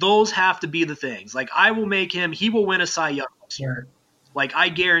 Like, those have to be the things. Like, I will make him – he will win a Cy Young this year. Like, I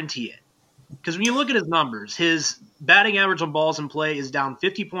guarantee it. Because when you look at his numbers, his batting average on balls in play is down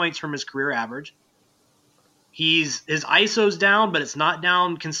 50 points from his career average. His ISO's down, but it's not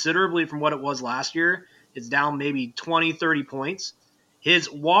down considerably from what it was last year. It's down maybe 20, 30 points. His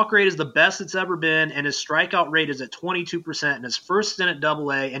walk rate is the best it's ever been, and his strikeout rate is at 22% in his first stint at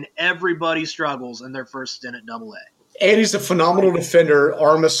AA, and everybody struggles in their first stint at AA. And he's a phenomenal defender,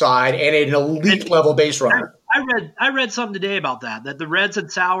 arm aside, and an elite-level base runner. I read something today about that the Reds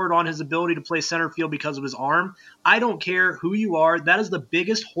had soured on his ability to play center field because of his arm. I don't care who you are. That is the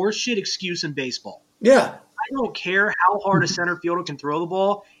biggest horseshit excuse in baseball. Yeah. I don't care how hard a center fielder can throw the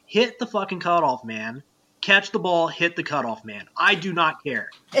ball. Hit the fucking cutoff, man. Catch the ball, hit the cutoff, man. I do not care.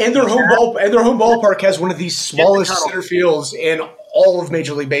 And their home ballpark has one of the smallest center fields in all of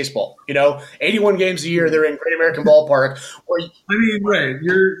Major League Baseball. 81 games a year. They're in Great American Ballpark. Right.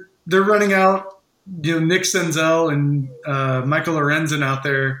 They're running out. Nick Senzel and Michael Lorenzen out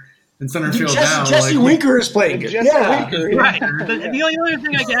there in center field now. Jesse Winker is playing good. Winker, right. But the only other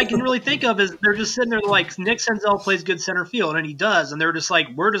thing I can really think of is they're just sitting there like, Nick Senzel plays good center field, and he does. And they're just like,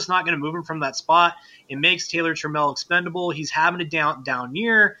 we're just not going to move him from that spot. It makes Taylor Trammell expendable. He's having a down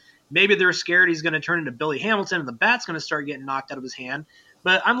year. Maybe they're scared he's going to turn into Billy Hamilton and the bat's going to start getting knocked out of his hand.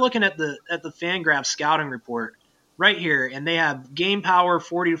 But I'm looking at the Fangraphs scouting report right here, and they have game power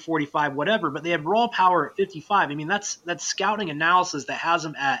 40 to 45, whatever, but they have raw power at 55. I mean, that's scouting analysis that has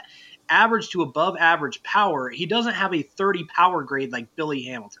him at average to above average power. He doesn't have a 30 power grade like Billy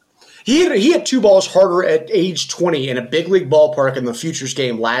Hamilton. He hit 2 balls harder at age 20 in a big league ballpark in the Futures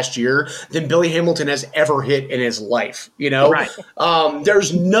game last year than Billy Hamilton has ever hit in his life. Right.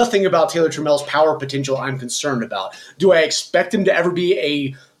 There's nothing about Taylor Trammell's power potential I'm concerned about. Do I expect him to ever be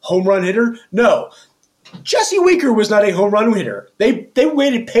a home run hitter? No. Jesse Winker was not a home run hitter. They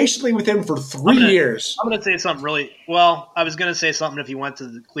waited patiently with him for 3 years. I'm going to say something really – well, I was going to say something if he went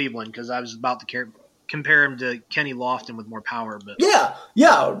to Cleveland because I was about to compare him to Kenny Lofton with more power. But Yeah.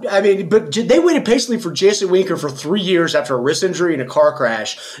 I mean, but they waited patiently for Jesse Winker for 3 years after a wrist injury and a car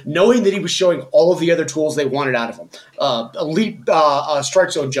crash, knowing that he was showing all of the other tools they wanted out of him. Elite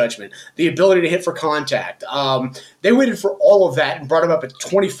strike zone judgment, the ability to hit for contact. They waited for all of that and brought him up at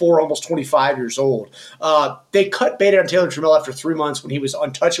 24, almost 25 years old. They cut bait on Taylor Trammell after 3 months when he was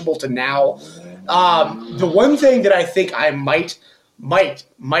untouchable to now. The one thing that I think I might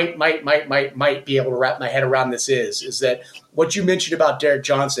be able to wrap my head around this is that what you mentioned about Derek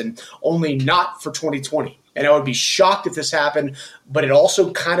Johnson, only not for 2020. And I would be shocked if this happened, but it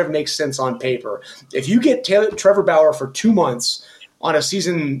also kind of makes sense on paper. If you get Trevor Bauer for 2 months on a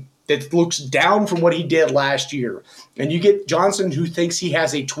season that looks down from what he did last year, and you get Johnson who thinks he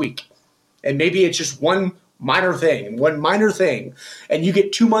has a tweak, and maybe it's just one minor thing, and you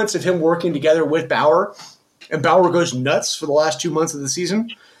get 2 months of him working together with Bauer, and Bauer goes nuts for the last 2 months of the season,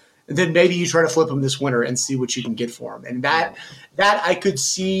 and then maybe you try to flip him this winter and see what you can get for him. And that I could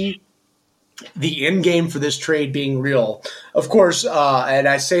see the end game for this trade being real. Of course, and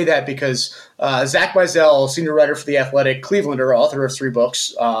I say that because Zach Mizell, senior writer for The Athletic, Clevelander, author of 3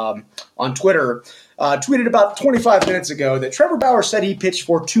 books, on Twitter, tweeted about 25 minutes ago that Trevor Bauer said he pitched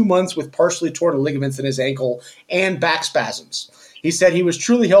for 2 months with partially torn ligaments in his ankle and back spasms. He said he was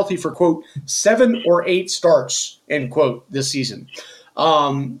truly healthy for, quote, 7 or 8 starts, end quote, this season.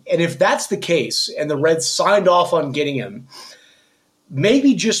 And if that's the case and the Reds signed off on getting him,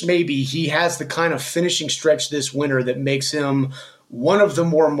 maybe, just maybe, he has the kind of finishing stretch this winter that makes him one of the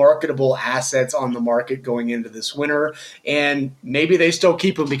more marketable assets on the market going into this winter. And maybe they still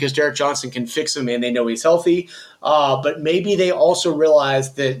keep him because Derek Johnson can fix him and they know he's healthy. But maybe they also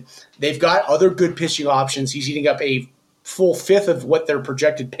realize that they've got other good pitching options. He's eating up a full fifth of what their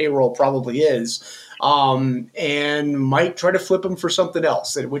projected payroll probably is, and might try to flip him for something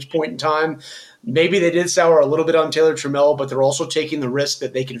else, at which point in time maybe they did sour a little bit on Taylor Trammell, but they're also taking the risk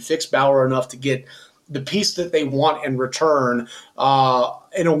that they can fix Bauer enough to get the piece that they want in return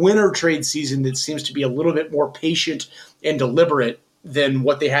in a winter trade season that seems to be a little bit more patient and deliberate than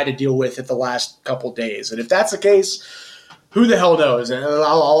what they had to deal with at the last couple days. And if that's the case, who the hell knows? And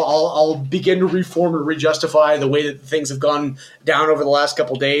I'll begin to reform and re-justify the way that things have gone down over the last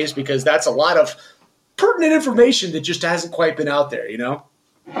couple days, because that's a lot of pertinent information that just hasn't quite been out there, you know?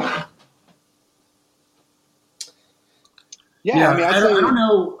 Yeah, I mean, I don't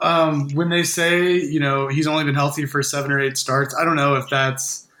know when they say, he's only been healthy for 7 or 8 starts. I don't know if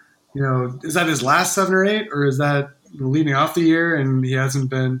that's, is that his last 7 or 8, or is that leading off the year and he hasn't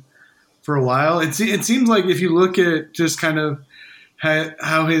been for a while? It seems like if you look at just kind of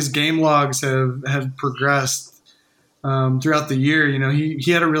how his game logs have progressed throughout the year,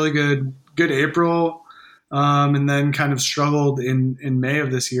 he had a really good April and then kind of struggled in May of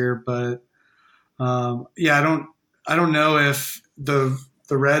this year. But I don't know if the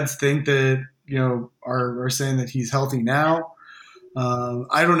Reds think that, are saying that he's healthy now.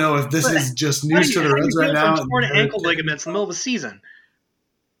 I don't know if this is just news to the Reds right now. Torn ankle ligaments in the middle of the season.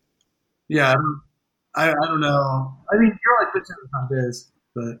 Yeah, I don't know. I mean, you're like pitching on days,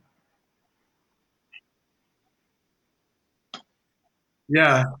 but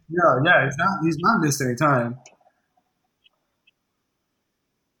yeah, he's not missed any time.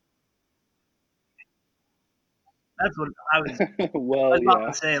 That's what I was about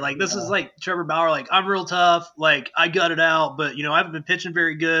to say. Like, this is like Trevor Bauer. Like, I'm real tough. Like, I gut it out, but I haven't been pitching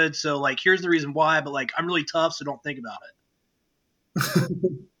very good. So, like, here's the reason why. But like, I'm really tough, so don't think about it.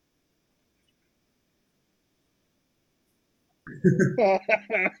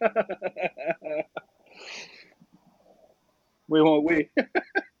 we won't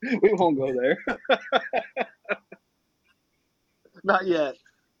go there. Not yet.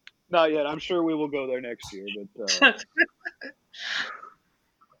 I'm sure we will go there next year, but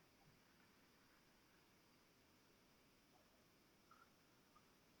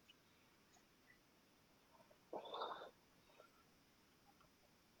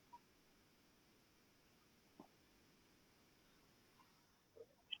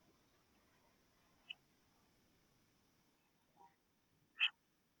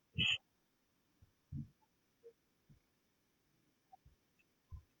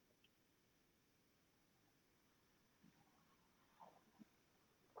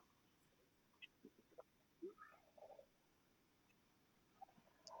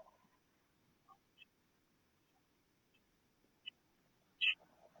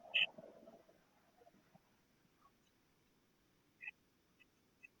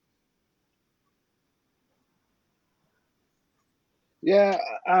yeah,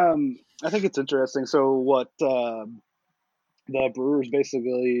 I think it's interesting. So what the Brewers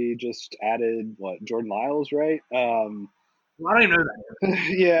basically just added Jordan Lyles, right? I don't even know that.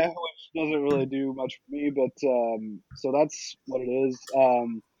 Yeah, which doesn't really do much for me, but so that's what it is.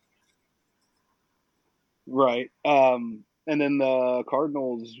 Right. And then the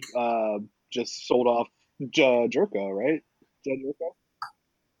Cardinals just sold off Jerko, right? Jerko?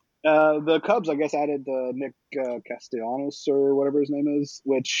 The Cubs, I guess, added Nick Castellanos or whatever his name is,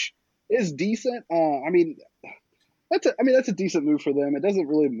 which is decent. That's a decent move for them. It doesn't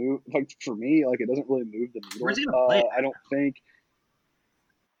really move, like, for me, like, it doesn't really move the needle. Where's he gonna play? I don't think.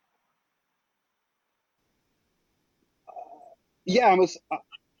 Yeah,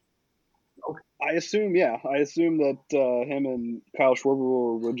 I assume that him and Kyle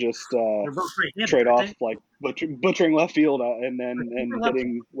Schwarber would just trade off, like butchering left field and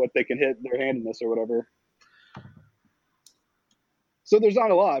getting what they can hit their handedness or whatever. So there's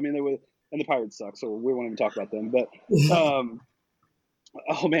not a lot. I mean, and the Pirates suck, so we won't even talk about them. But oh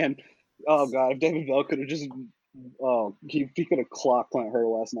god, if David Bell could have just he could have clocked Clint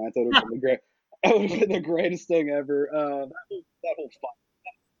Hurdle last night, that would have been great. That would have been the greatest thing ever. That whole fight.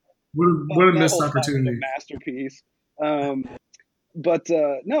 What a missed opportunity. A masterpiece. But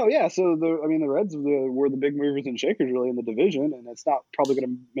no, yeah. So the Reds were the big movers and shakers really in the division, and it's not probably going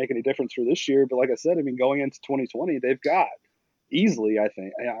to make any difference for this year. But like I said, I mean, going into 2020, they've got easily, I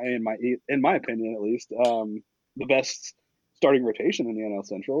think, in my opinion at least, the best starting rotation in the NL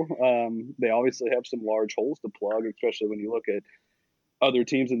Central. They obviously have some large holes to plug, especially when you look at other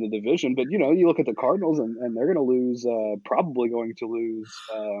teams in the division. But, you look at the Cardinals, and they're going to lose, probably going to lose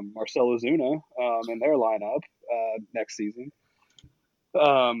Marcell Ozuna in their lineup next season.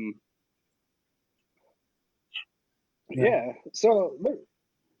 Yeah. So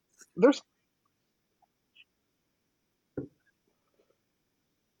there's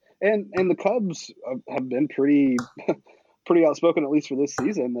and the Cubs have been pretty outspoken, at least for this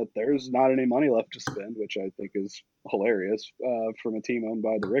season, that there's not any money left to spend, which I think is hilarious from a team owned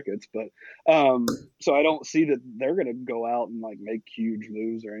by the Ricketts. But so I don't see that they're going to go out and like make huge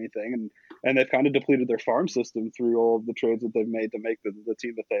moves or anything. And they've kind of depleted their farm system through all of the trades that they've made to make the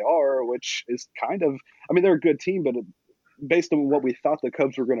team that they are, which is kind of, I mean, they're a good team, but based on what we thought the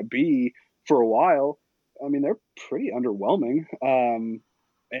Cubs were going to be for a while, I mean, they're pretty underwhelming.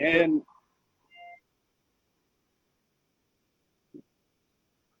 And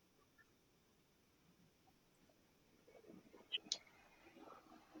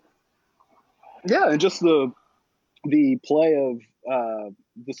yeah, and just the play of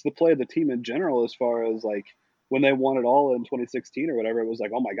the play of the team in general, as far as like when they won it all in 2016 or whatever, it was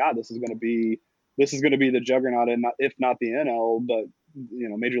like, oh my God, this is going to be the juggernaut, and if not the NL, but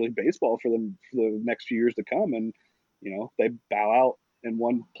Major League Baseball for the next few years to come. And they bow out in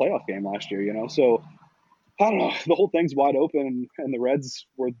one playoff game last year. So I don't know. The whole thing's wide open, and the Reds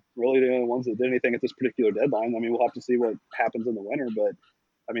were really the only ones that did anything at this particular deadline. I mean, we'll have to see what happens in the winter, but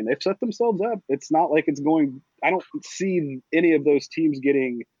I mean, they've set themselves up. It's not like it's going – I don't see any of those teams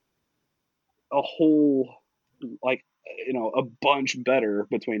getting a whole, like, a bunch better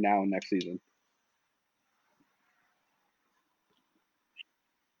between now and next season.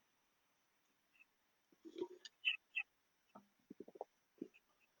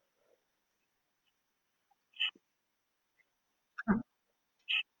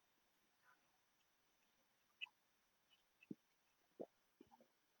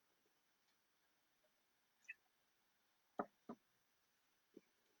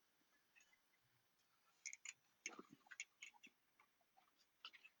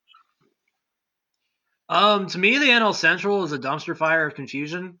 To me, the NL Central is a dumpster fire of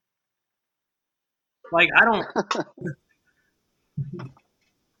confusion. Like, I don't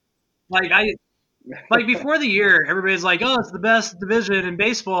like before the year, everybody's like, oh, it's the best division in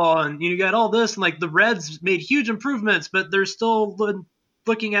baseball, and you got all this, and like the Reds made huge improvements, but they're still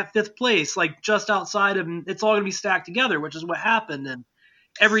looking at fifth place, like just outside of, and it's all going to be stacked together, which is what happened, and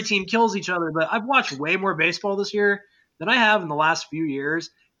every team kills each other. But I've watched way more baseball this year than I have in the last few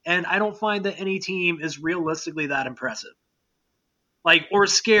years, and I don't find that any team is realistically that impressive. Like, or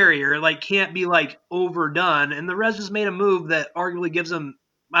scary, or like can't be like overdone. And the Reds just made a move that arguably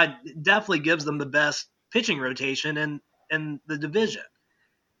definitely gives them the best pitching rotation in the division.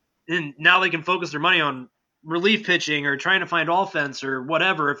 And now they can focus their money on relief pitching or trying to find offense or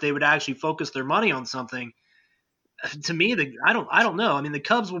whatever, if they would actually focus their money on something. To me, I don't know. I mean, the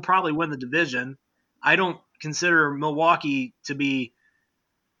Cubs will probably win the division. I don't consider Milwaukee to be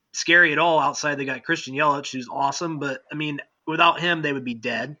scary at all outside they got Christian Yelich, who's awesome. But, I mean, without him, they would be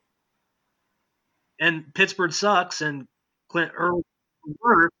dead. And Pittsburgh sucks, and Clint Earl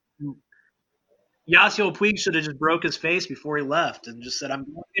worse. Yasiel Puig should have just broke his face before he left and just said, I'm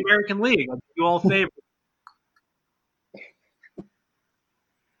going to the American League. I'll do you all a favor.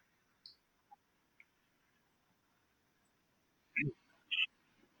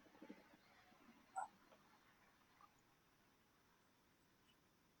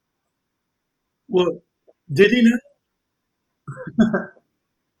 Well, did he know?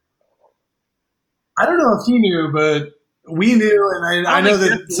 I don't know if he knew, but we knew, and I know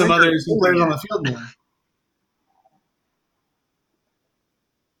that some other players on the field knew.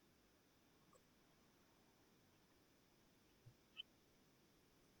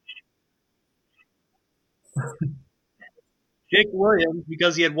 Jake Williams,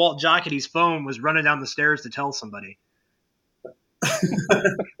 because he had Walt Jocketty's phone, was running down the stairs to tell somebody.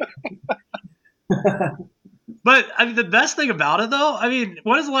 But I mean, the best thing about it, though, I mean,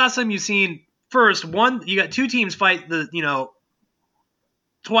 when is the last time you've seen you got two teams fight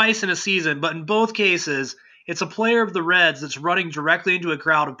twice in a season, but in both cases, it's a player of the Reds that's running directly into a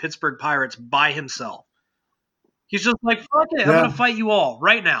crowd of Pittsburgh Pirates by himself. He's just like, fuck it, I'm going to fight you all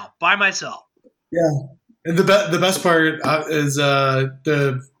right now by myself. Yeah, and the best part is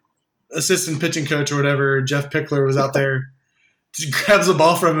the assistant pitching coach or whatever, Jeff Pickler, was out there. Just grabs the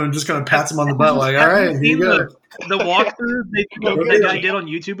ball from him and just kind of pats him on the butt, like, "All right, here you go." The walkthrough that guy did on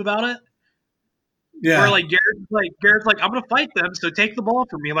YouTube about it. Yeah. Where like Garrett's like, I'm gonna fight them, so take the ball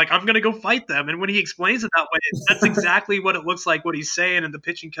from me. Like, I'm gonna go fight them. And when he explains it that way, that's exactly what it looks like, what he's saying. And the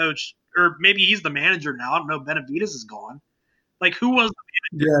pitching coach, or maybe he's the manager now. I don't know. Benavides is gone. Like, who was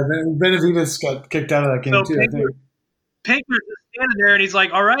the manager? Yeah, Benavides got kicked out of that game too. I think Pinkler's just standing there, and he's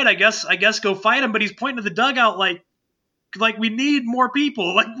like, "All right, I guess go fight him." But he's pointing to the dugout like we need more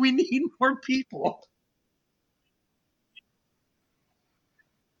people. Like, we need more people.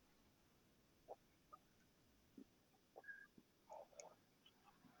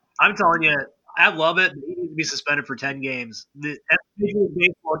 I'm telling you, I love it. He needs to be suspended for 10 games. The Major League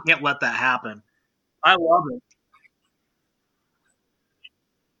Baseball can't let that happen. I love it.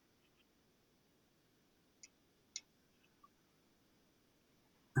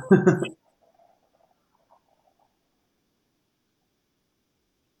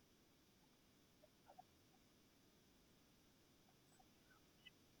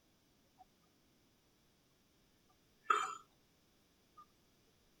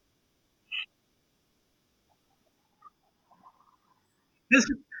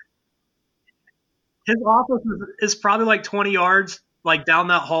 His office is probably like 20 yards, like down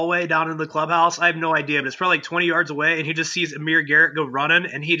that hallway, down in the clubhouse. I have no idea, but it's probably like 20 yards away, and he just sees Amir Garrett go running,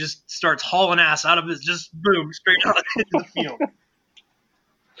 and he just starts hauling ass out of it, just boom, straight out into the field.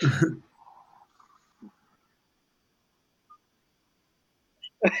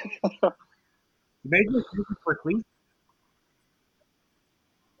 Major League for Cleveland.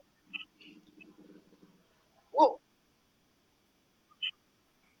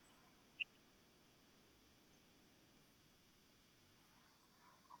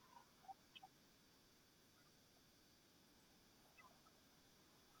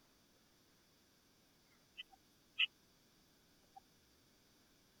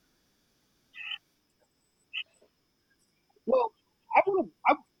 Well,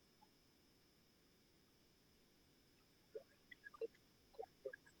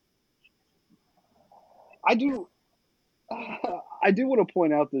 I do want to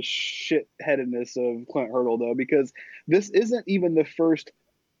point out the shitheadedness of Clint Hurdle, though, because this isn't even the first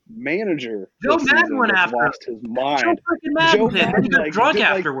manager Joe Madden went after lost his mind. Joe Madden got drunk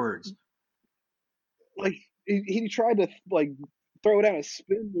afterwards. Like he tried to throw down a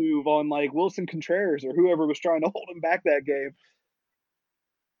spin move on like Wilson Contreras or whoever was trying to hold him back that game.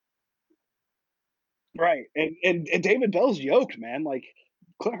 Right, and David Bell's yoked, man. Like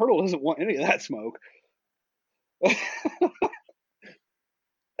Clint Hurdle doesn't want any of that smoke.